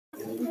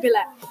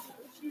Bila.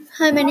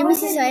 Hi, my name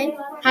is ISAEL.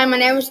 Hi, my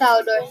name is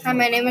Salvador. Hi,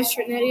 my name is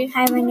Trinity.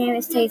 Hi, my name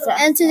is Taysa.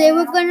 And today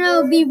we're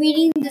gonna be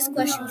reading this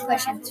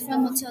questions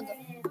from Matilda.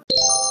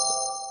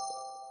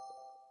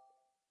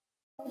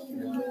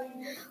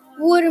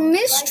 Would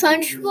Miss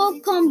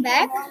Trunchbull come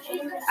back?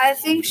 I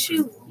think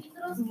she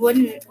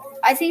wouldn't.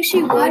 I think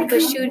she would,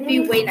 but she would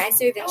be way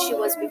nicer than she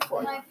was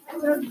before.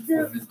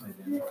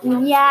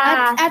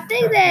 Yeah. I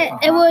think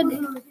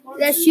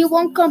that she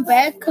won't come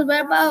back. Cause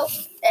what about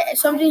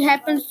something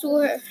happens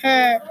to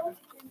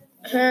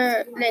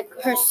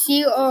her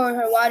sea or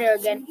her water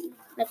again,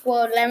 like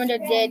what Lavender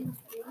did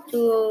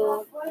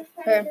to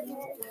her.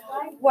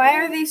 Why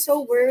are they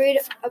so worried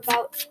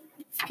about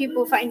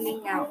people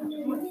finding out?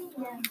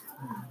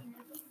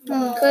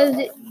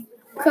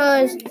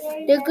 Cause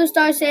they could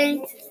start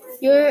saying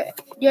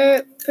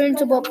your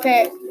principal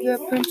pet,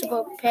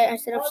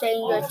 instead of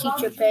saying your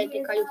teacher pet,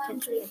 they call you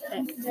principal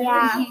pet.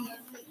 Yeah.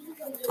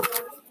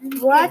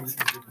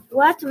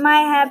 What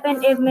might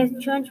happen if Miss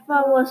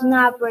Trunchbull was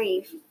not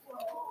brave?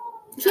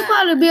 She'd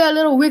probably be a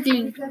little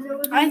wiggly.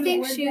 I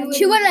think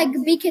she would like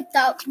be kicked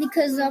out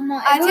because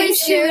I think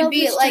she would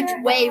be like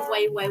way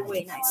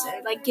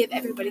nicer. Like give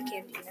everybody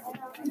candy.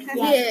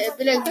 Yeah,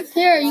 be like,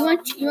 here, you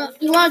want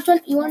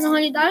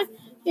 $100?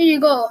 Here you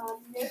go.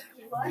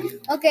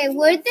 Okay,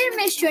 where did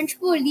Miss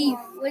Trunchbull leave?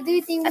 Where do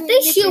you think? I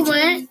think she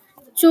went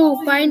to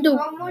hide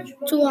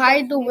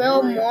the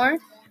whale more.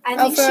 I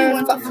think she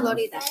went to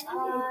Florida.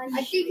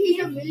 I think he's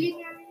a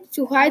millionaire.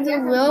 To hide the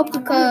whale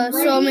because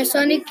so Miss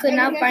Sunny could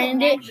not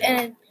find it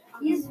and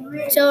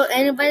tell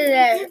anybody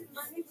that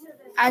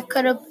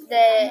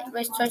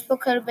Miss Trunchbull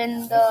could have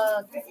been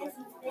the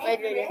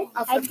murderer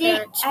of her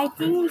parents. I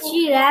think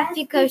she left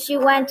because she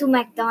went to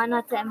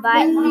McDonald's and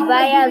buy a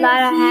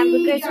lot of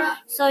hamburgers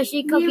so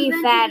she could be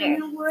fatter.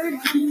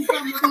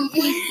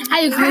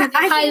 I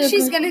think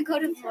she's gonna go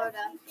to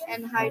Florida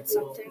and hide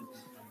something.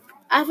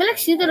 I feel like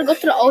she's gonna go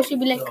to the ocean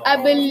and be like, I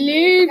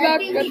believe I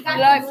could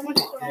fly.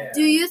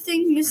 Do you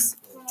think Miss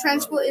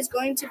Trunchbull is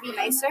going to be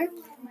nicer?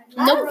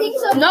 I don't think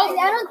so. No.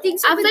 I don't think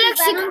so. I feel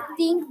like I don't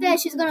think that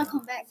she's gonna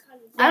come back.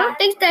 I don't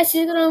think that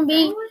she's gonna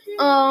be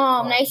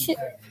nicer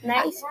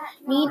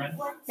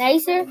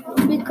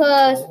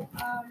because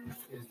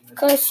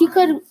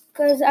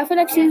I feel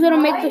like she's gonna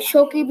make the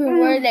show even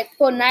worse, like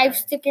put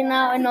knives sticking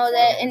out and all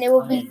that, and it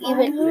will be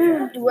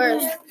even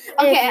worse.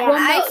 Okay,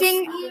 I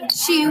think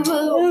she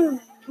will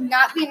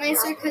not be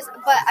nicer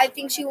but I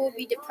think she will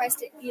be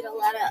depressed and eat a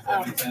lot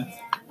of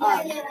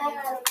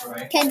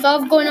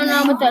stuff going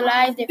on with her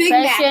life,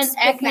 depression,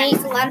 acne, a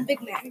lot of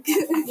Big Mac.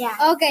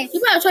 Yeah. Okay.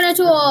 You better turn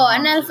into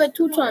an elephant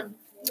 2-ton.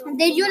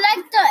 Did you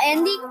like the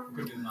ending?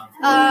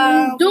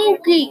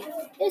 Dookie.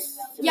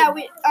 Yeah,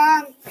 we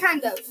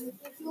kind of,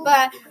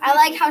 but I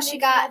like how she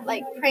got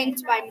like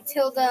pranked by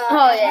Matilda.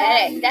 Oh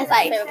yeah, that's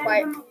my favorite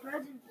part.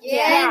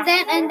 Yeah.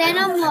 And then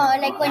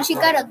like when she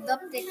got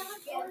adopted.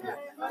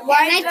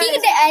 I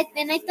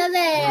thought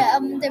that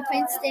the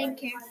prince didn't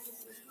care.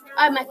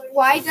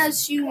 Why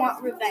does she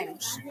want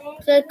revenge?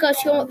 Because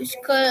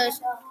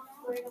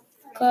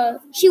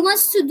she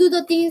wants to do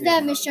the things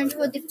that Miss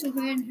Trunchbull did to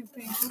her and her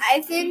parents.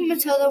 I think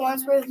Matilda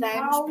wants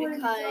revenge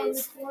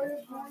because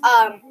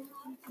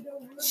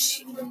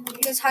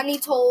Miss Honey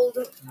told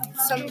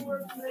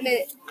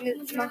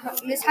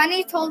Miss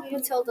Honey told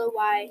Matilda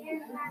why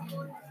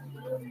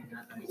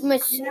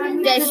Miss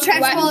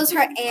Trunchbull is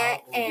her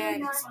aunt,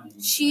 and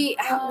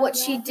what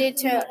she did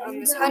to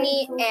Miss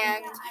Honey,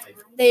 and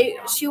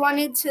she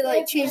wanted to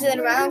like change that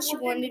around. She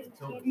wanted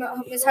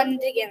Miss Honey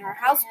to get her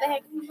house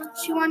back.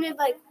 She wanted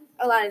like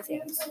a lot of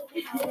things.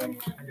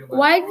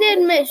 Why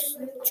did Miss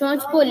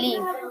Trunchbull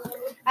leave?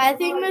 I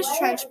think Miss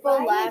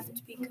Trunchbull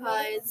left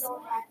because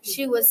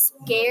she was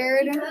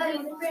scared,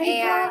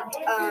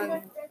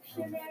 and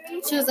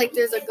she was like,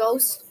 "There's a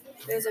ghost.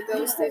 There's a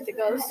ghost. There's a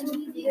ghost."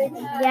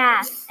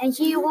 Yeah, and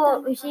she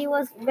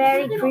was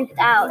very creeped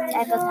out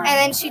at the time. And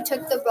then she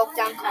took the broke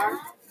down car.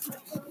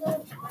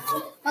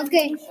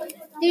 Okay.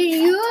 Do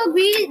you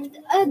agree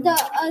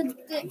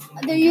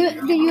do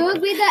you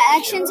agree the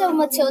actions of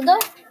Matilda?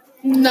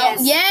 No.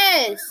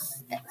 Yes.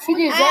 She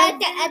deserves At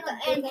the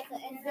end.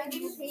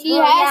 She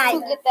has to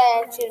get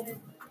that action.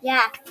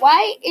 Yeah.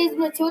 Why is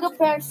Matilda's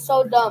parents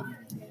so dumb?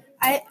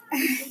 I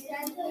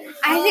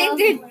think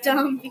they're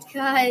dumb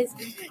because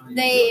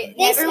they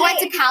never went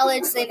to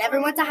college, they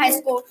never went to high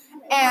school,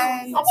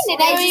 and they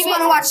just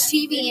want to watch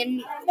TV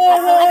and.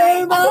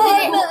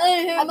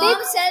 Mom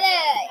said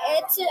that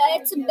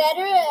it's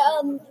better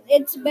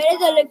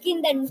than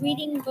looking than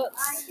reading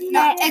books.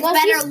 No, it's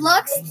better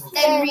looks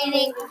than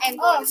reading and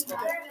going to school.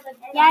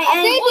 Yeah, I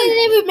think they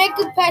didn't even make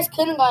it past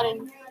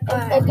kindergarten.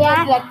 Like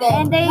that.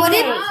 And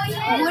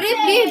Would it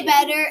be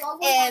better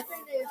if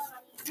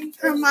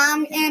her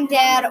mom and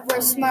dad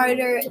were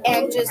smarter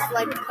and just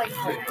like played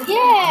Fortnite.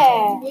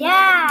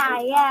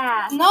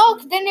 Yeah. No,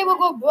 'cause then they would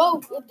go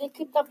broke if they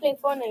kept on playing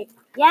Fortnite.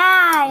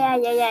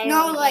 Yeah.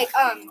 No, like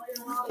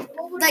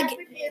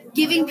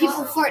giving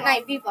people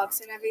Fortnite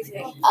V-Bucks and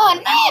everything.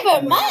 Oh,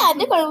 never mind.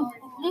 They're gonna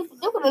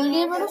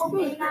live on the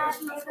street.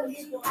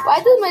 Why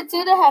does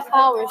Matilda have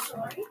powers?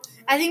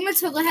 I think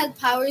Matilda had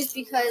powers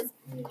because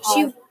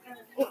she.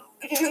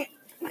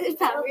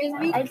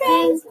 I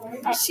think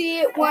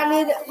She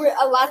wanted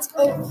a lot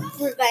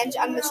of revenge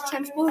on Miss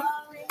Trenchbull.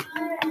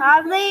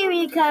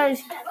 probably because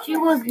she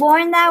was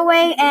born that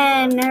way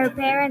and her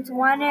parents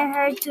wanted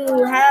her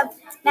to have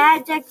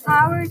magic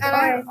powers. And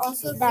I or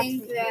also that's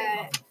think it.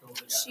 that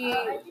she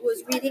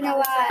was reading a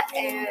lot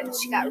and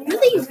she got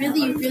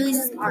really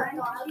smart.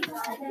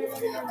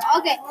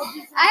 Okay,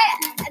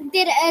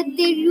 did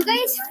you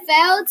guys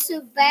felt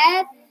so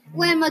bad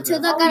when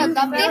Matilda got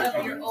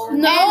adopted?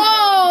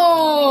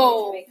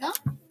 No. No.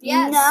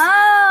 Yes.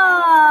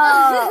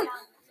 No.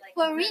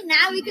 For me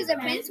now because her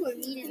parents were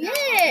mean. Yeah.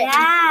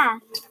 Yeah.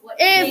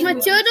 If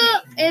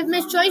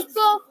Miss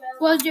Choiceful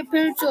was your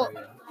principal,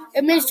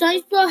 if Miss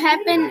Choiceful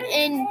happened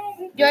in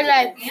your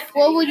life,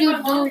 what would you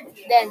do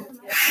then?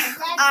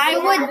 I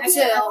would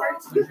do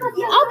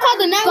I'll call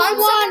the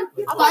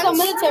 911. I'll call the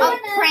military. of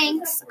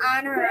pranks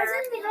on her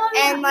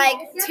and like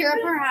tear up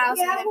her house.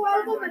 And then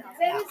burn her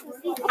house.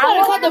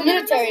 I'll call the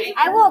military.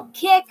 I will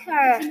kick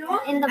her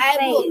in the I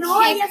face.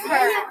 will kick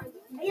her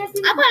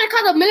I'm gonna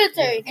call the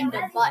military. in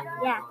the butt.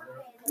 Yeah.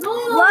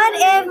 What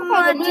if the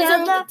military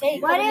Matilda? to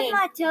take What her if in.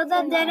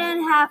 Matilda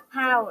didn't have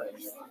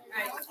powers?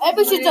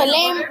 Maybe she's a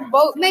lame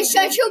boat. Miss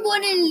Churchill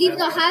wouldn't leave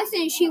the house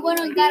and she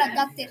wouldn't got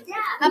adopted.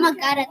 I'm a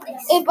god at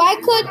this. If I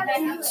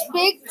could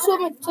speak to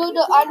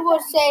Matilda, I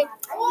would say,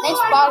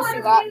 next boss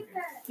you got.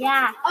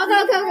 Yeah.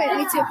 Okay.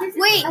 Me too.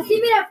 Wait.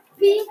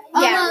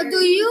 Yeah. Do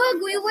you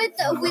agree with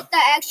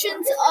the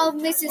actions of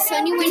Mrs.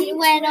 Sunny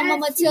when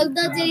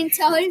Matilda didn't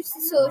tell her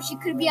so she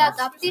could be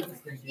adopted?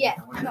 Yeah.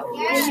 No.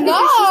 No!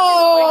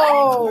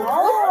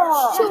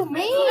 Oh. What you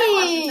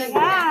mean?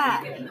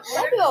 Yeah.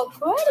 That'd be all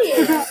pretty.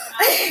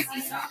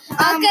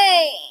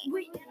 Okay.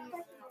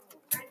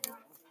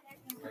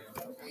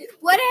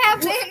 What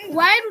happened?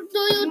 Why do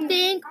you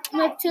think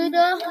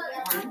Matilda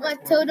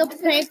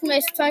pranked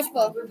Miss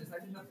Trunchbull?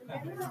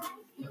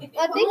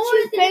 I think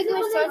she pranked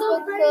Miss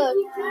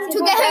Trunchbull To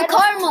get her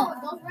karma.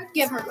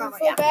 Give her karma.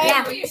 so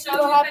bad.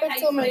 What happened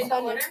to Miss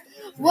Sunny?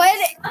 What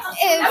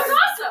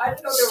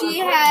if she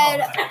had?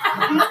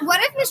 What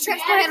if Miss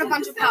Trenchbull had a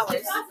bunch of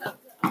powers?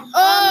 Oh,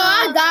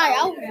 I'll die.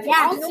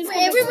 Yeah.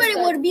 Everybody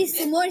would be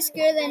more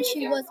scared than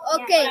she was.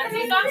 Okay.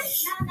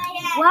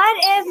 What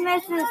if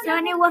Mrs.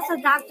 Sunny was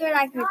a doctor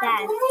like her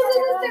dad?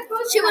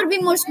 She would be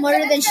more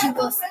smarter than she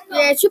was.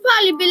 Yeah, she'll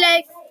probably be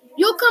like,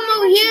 you come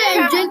over here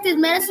and drink this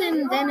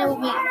medicine, and then it will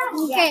be.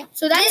 Okay.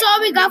 So that's all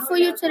we got for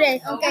you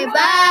today. Okay.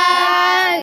 Bye.